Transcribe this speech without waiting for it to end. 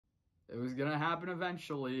It was gonna happen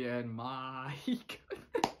eventually, and my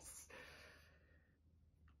goodness.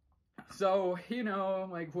 So, you know,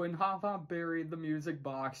 like when Hop Hop buried the music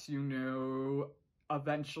box, you knew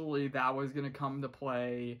eventually that was gonna come to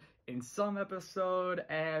play in some episode,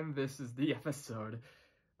 and this is the episode.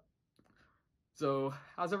 So,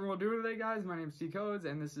 how's everyone doing today, guys? My name is T-Codes,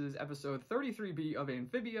 and this is episode 33B of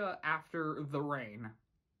Amphibia, After the Rain.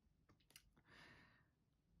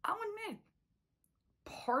 I'll admit,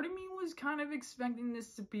 part of me was kind of expecting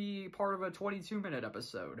this to be part of a 22-minute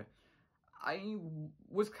episode. I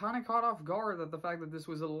was kind of caught off guard at the fact that this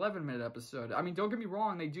was an 11-minute episode. I mean, don't get me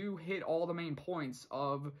wrong, they do hit all the main points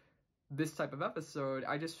of this type of episode.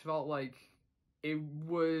 I just felt like I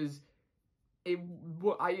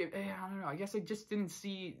don't know, I guess I just didn't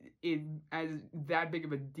see it as that big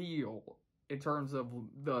of a deal in terms of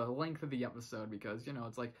the length of the episode, because, you know,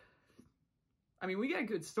 it's like, I mean, we get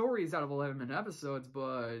good stories out of 11-minute episodes,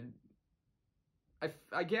 but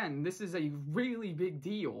again, this is a really big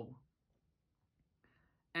deal.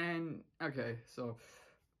 And, okay, so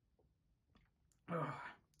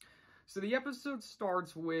the episode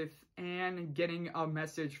starts with Anne getting a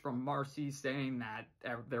message from Marcy saying that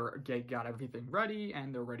they got everything ready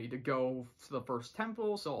and they're ready to go to the first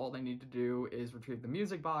temple, so all they need to do is retrieve the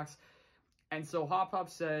music box. And so Hop Hop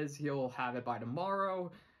says he'll have it by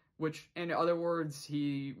tomorrow, which, in other words,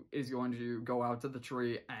 he is going to go out to the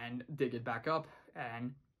tree and dig it back up,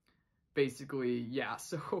 and basically, yeah,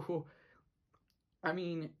 so I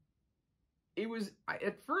mean,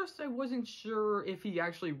 at first I wasn't sure if he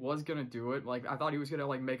actually was gonna do it. Like, I thought he was gonna,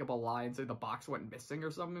 like, make up a lie and say the box went missing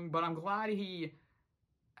or something, but I'm glad he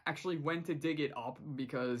actually went to dig it up,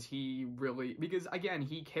 because again,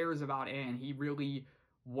 he cares about Anne. He really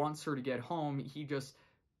wants her to get home.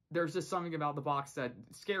 There's just something about the box that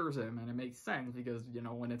scares him, and it makes sense, because, you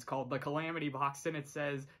know, when it's called the Calamity Box and it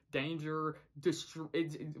says danger,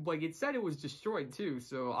 it said it was destroyed too,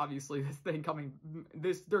 so obviously this thing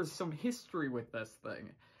there's some history with this thing.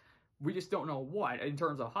 We just don't know what. In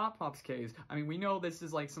terms of Hop Hop's case, I mean, we know this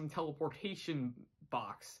is like some teleportation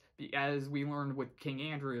box, as we learned with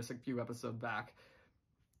King Andreas a few episodes back.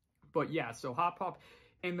 But yeah, so Hop Hop,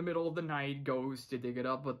 in the middle of the night, goes to dig it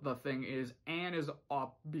up, but the thing is, Anne is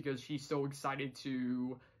up because she's so excited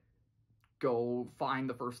to go find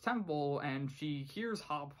the first temple, and she hears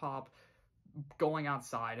Hop Hop going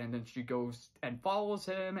outside, and then she goes and follows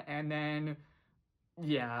him, and then,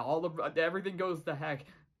 yeah, everything goes to heck,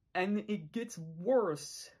 and it gets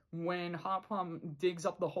worse when Hop Hop digs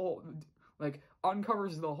up the hole, like,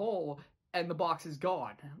 uncovers the hole, and the box is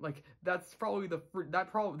gone. Like, that's probably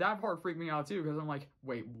that part freaked me out too, because I'm like,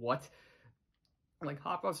 wait, what? Like,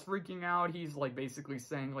 Hop Hop's freaking out. He's like basically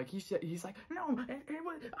saying, like, he's like, no,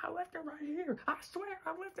 I left it right here. I swear,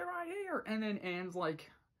 I left it right here. And then Anne's like,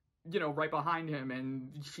 you know, right behind him, and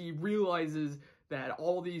she realizes that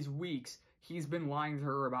all these weeks he's been lying to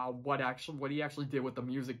her about what he actually did with the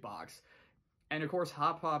music box. And of course,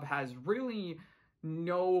 Hop Hop has really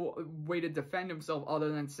no way to defend himself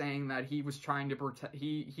other than saying that he was trying to protect.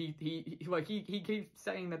 He keeps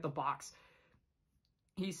saying that the box.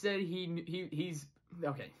 He said he's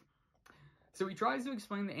okay. So he tries to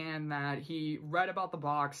explain to Anne that he read about the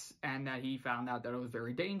box and that he found out that it was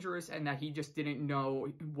very dangerous and that he just didn't know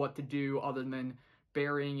what to do other than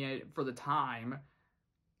burying it for the time.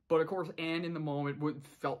 But of course, Anne in the moment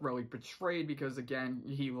felt really betrayed, because, again,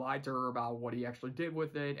 he lied to her about what he actually did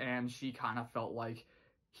with it, and she kind of felt like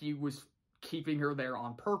he was keeping her there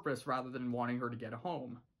on purpose rather than wanting her to get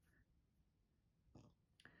home.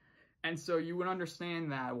 And so you would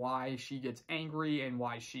understand that why she gets angry and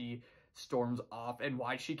why she storms off and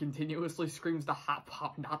why she continuously screams to Hop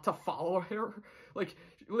Hop not to follow her. Like,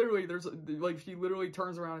 literally, she literally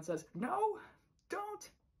turns around and says, "No, don't.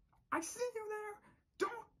 I see you there.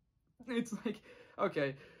 Don't." It's like,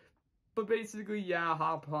 okay. But basically, yeah,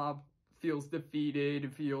 Hop Hop feels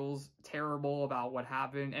defeated, feels terrible about what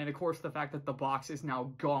happened, and of course the fact that the box is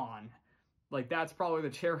now gone. Like, that's probably the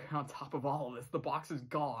cherry on top of all of this. The box is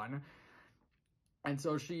gone. And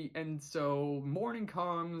so morning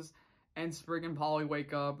comes, and Sprig and Polly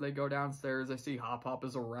wake up, they go downstairs, they see Hop Hop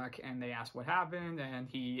is a wreck, and they ask what happened, and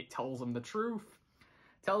he tells them the truth,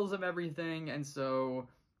 tells them everything, and so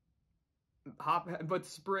but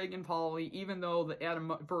Sprig and Polly, even though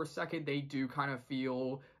for a second they do kind of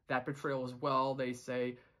feel that betrayal as well, they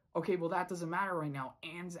say, okay, well, that doesn't matter right now.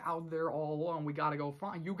 Anne's out there all alone. You gotta go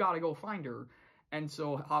find her. And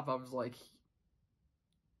so Hop Hop's like,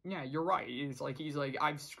 yeah, you're right. He's like,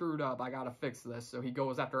 I've screwed up. I gotta fix this. So he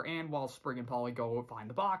goes after Anne while Sprig and Polly go find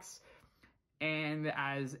the box. And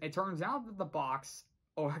as it turns out that the box,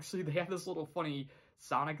 oh, actually, they have this little funny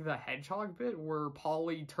Sonic the Hedgehog bit where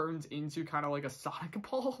Polly turns into kind of like a Sonic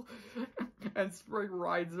ball and Sprig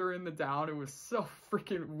rides her in the down. It was so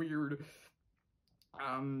freaking weird.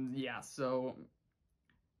 Yeah, so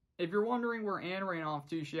if you're wondering where Anne ran off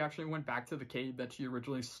to, she actually went back to the cave that she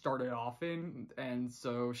originally started off in, and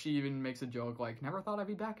so she even makes a joke like, never thought I'd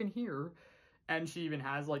be back in here. And she even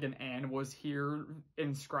has like an Anne was here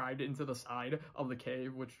inscribed into the side of the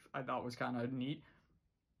cave, which I thought was kind of neat.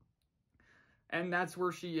 And that's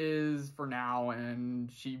where she is for now, and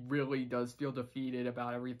she really does feel defeated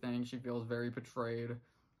about everything. She feels very betrayed.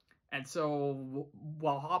 And so,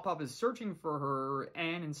 while Hop Hop is searching for her,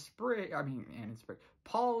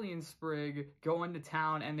 Polly and Sprig go into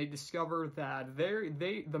town, and they discover that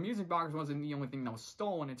the music box wasn't the only thing that was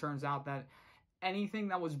stolen. It turns out that anything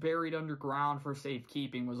that was buried underground for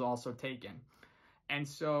safekeeping was also taken. And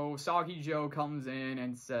so, Soggy Joe comes in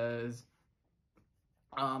and says,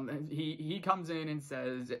 he comes in and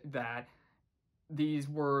says that this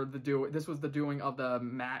was the doing of the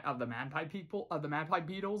Magpie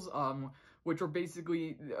Beetles, which are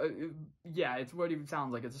basically, yeah, it's what it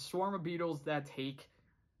sounds like. It's a swarm of beetles that take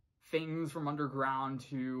things from underground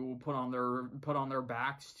to put on their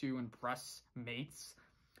backs to impress mates.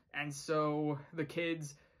 And so the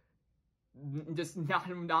kids, just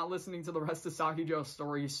not listening to the rest of Saki Joe's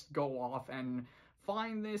stories, go off and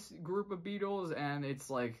find this group of beetles, and it's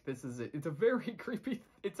like, this is it. It's a very creepy,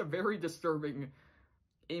 it's a very disturbing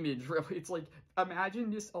image, really. It's like,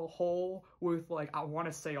 imagine just a hole with, like, I want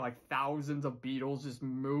to say, like, thousands of beetles just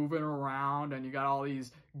moving around, and you got all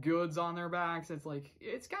these goods on their backs. It's like,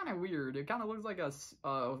 it's kind of weird. It kind of looks like a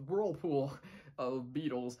whirlpool of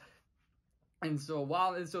beetles. And so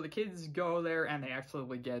the kids go there, and they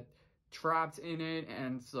actually get trapped in it,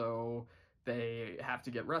 and so they have to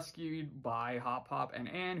get rescued by Hop Hop and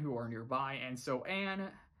Anne, who are nearby. And so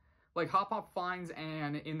Hop Hop finds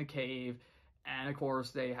Anne in the cave, and of course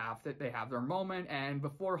they have their moment. And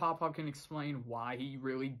before Hop Hop can explain why he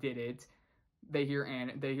really did it, they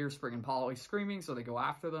hear Sprig and Polly screaming, so they go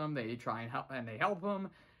after them. They try and help them.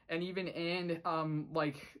 And even Anne,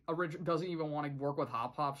 doesn't even want to work with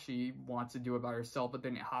Hop Hop. She wants to do it by herself, but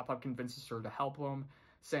then Hop Hop convinces her to help them,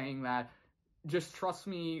 saying that, just trust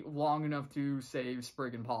me long enough to save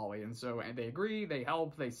Sprig and Polly. And so they agree, they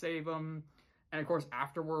help, they save them. And of course,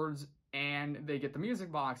 afterwards, they get the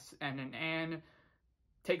music box, and then Anne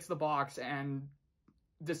takes the box and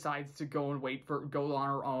decides to go on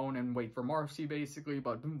her own and wait for Marcy, basically.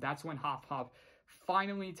 But that's when Hop Hop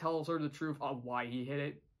finally tells her the truth of why he hit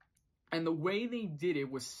it. And the way they did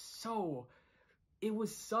it was it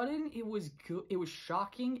was sudden, it was good, it was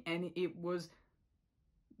shocking, and it was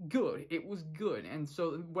good. It was good. And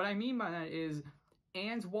so what I mean by that is,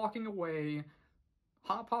 Anne's walking away,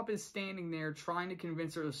 Hop Hop is standing there trying to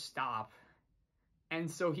convince her to stop, and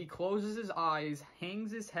so he closes his eyes,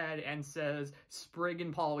 hangs his head, and says, Sprig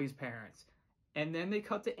and Polly's parents. And then they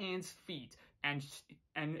cut to Anne's feet, and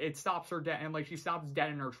it stops her dead, and she stops dead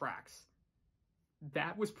in her tracks.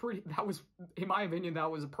 That was, in my opinion, that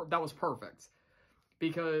was perfect,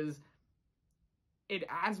 because it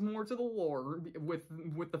adds more to the lore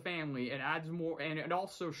with the family. It adds more, and it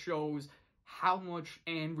also shows how much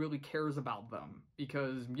Anne really cares about them.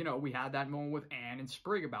 Because, we had that moment with Anne and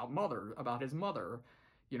Sprig about his mother.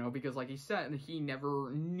 Because like he said, he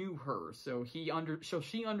never knew her. So she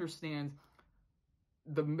understands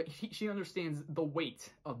the weight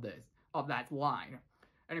of that line.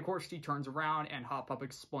 And of course she turns around and Hop Hop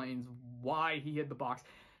explains why he hid the box.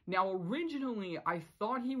 Now, originally, I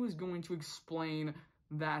thought he was going to explain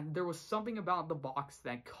that there was something about the box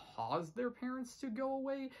that caused their parents to go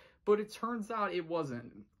away, but it turns out it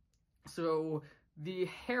wasn't. So, the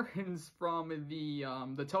herons from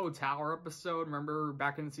the Toad Tower episode, remember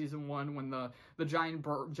back in season 1 when the giant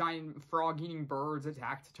frog-eating birds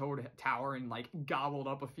attacked Toad Tower and, gobbled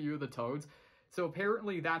up a few of the toads? So,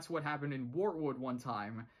 apparently, that's what happened in Wartwood one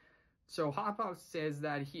time. So Hop Hop says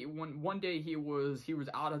that one day he was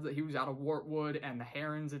out of Wartwood, and the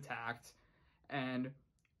herons attacked, and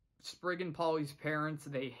Sprig and Polly's parents,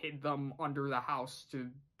 they hid them under the house to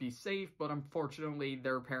be safe, but unfortunately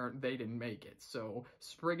they didn't make it. So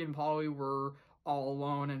Sprig and Polly were all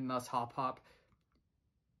alone, and thus Hop Hop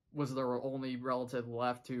was their only relative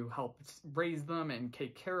left to help raise them and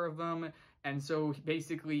take care of them. And so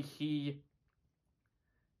basically he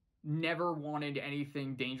never wanted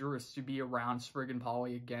anything dangerous to be around Sprig and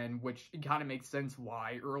Polly again, which kind of makes sense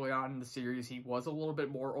why early on in the series he was a little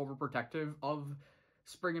bit more overprotective of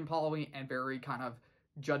Sprig and Polly and very kind of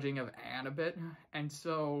judging of Anne a bit. And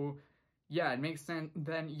so, yeah, it makes sense.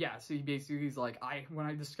 Then, yeah, so he's like, when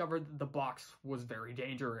I discovered that the box was very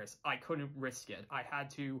dangerous, I couldn't risk it. I had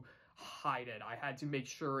to hide it. I had to make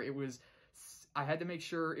sure it was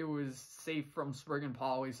safe from Sprig and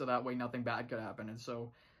Polly, so that way nothing bad could happen. And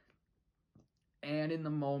so, and in the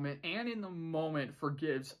moment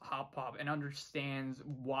forgives Hop Pop and understands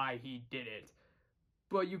why he did it.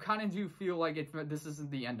 But you kind of do feel like this isn't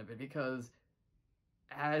the end of it, because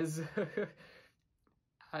as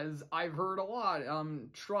as I've heard a lot,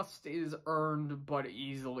 trust is earned but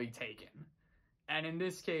easily taken. And in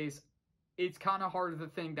this case, it's kind of hard to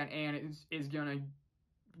think that Anne is gonna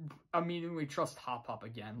immediately trust Hop Pop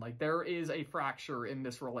again. Like, there is a fracture in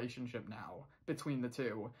this relationship now between the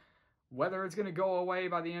two. Whether it's gonna go away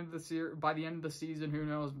by the end of the season, who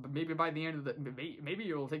knows? But maybe by the end of maybe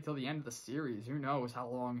it'll take till the end of the series. Who knows how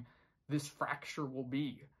long this fracture will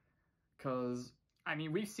be? Because I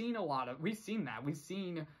mean, we've seen that. We've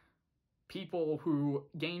seen people who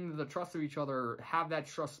gain the trust of each other have that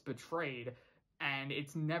trust betrayed, and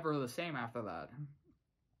it's never the same after that.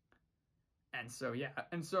 And so, yeah.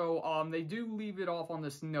 And so, they do leave it off on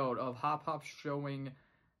this note of Hop Pop showing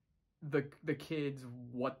the kids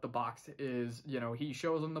what the box is. You know, he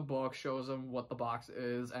shows them the book, shows them what the box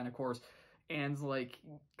is, and of course, Anne's like,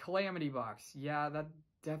 Calamity Box. Yeah, that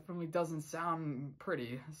definitely doesn't sound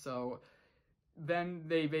pretty. So then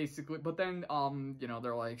they basically, you know,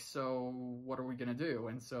 they're like, so what are we gonna do?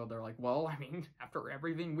 And so they're like, well, I mean, after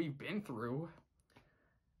everything we've been through,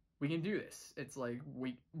 we can do this. It's like,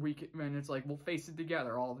 and it's like, we'll face it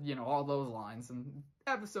together, all those lines, and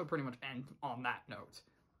the episode pretty much ends on that note.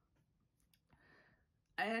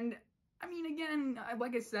 And, I mean, again,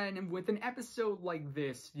 like I said, and with an episode like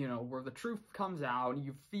this, you know, where the truth comes out,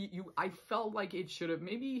 I felt like it should have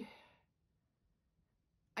maybe,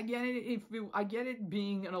 I get it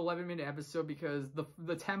being an 11-minute episode because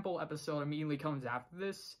the temple episode immediately comes after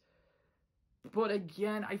this, but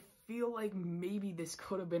again, I feel like maybe this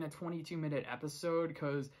could have been a 22-minute episode,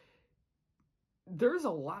 because there's a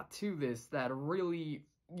lot to this that really,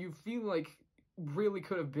 you feel like really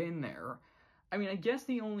could have been there. I mean, I guess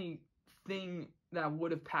the only thing that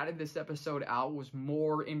would have padded this episode out was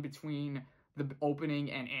more in between the opening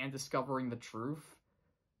and Anne discovering the truth,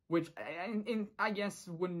 which and I guess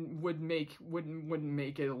wouldn't make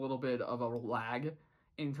it a little bit of a lag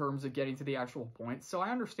in terms of getting to the actual point. So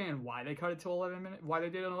I understand why they cut it to 11 minutes, why they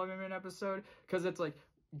did an 11-minute episode, because it's like,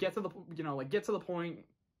 get to the point,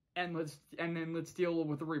 and let's deal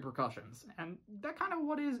with the repercussions. And that's kind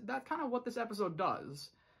of what this episode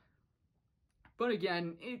does. But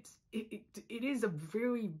again, it is a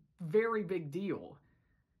very, very big deal.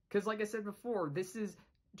 Because like I said before,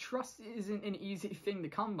 trust isn't an easy thing to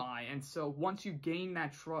come by, and so once you gain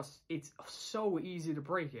that trust, it's so easy to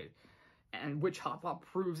break it. And which Hop Pop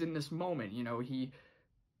proves in this moment. You know, he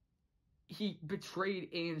betrayed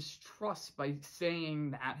Anne's trust by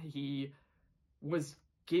saying that he was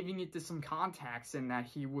giving it to some contacts and that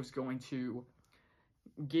he was going to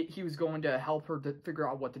help her to figure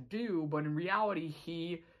out what to do, but in reality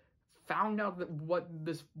he found out that what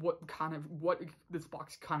this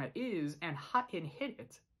box kind of is and hid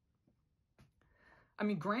it. I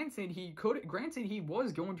mean, granted he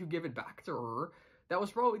was going to give it back to her. That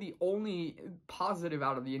was probably the only positive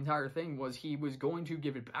out of the entire thing, was he was going to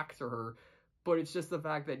give it back to her, but it's just the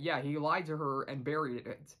fact that, yeah, he lied to her and buried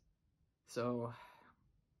it. So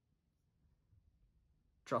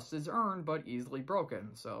trust is earned, but easily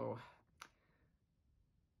broken, so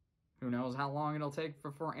who knows how long it'll take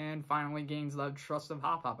before Anne finally gains the trust of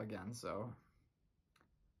Hop Pop again, so.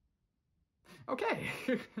 Okay,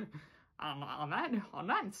 on that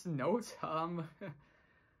note,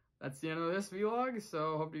 that's the end of this vlog,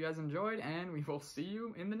 so hope you guys enjoyed, and we will see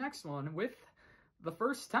you in the next one with the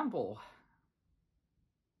first temple.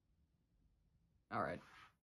 Alright.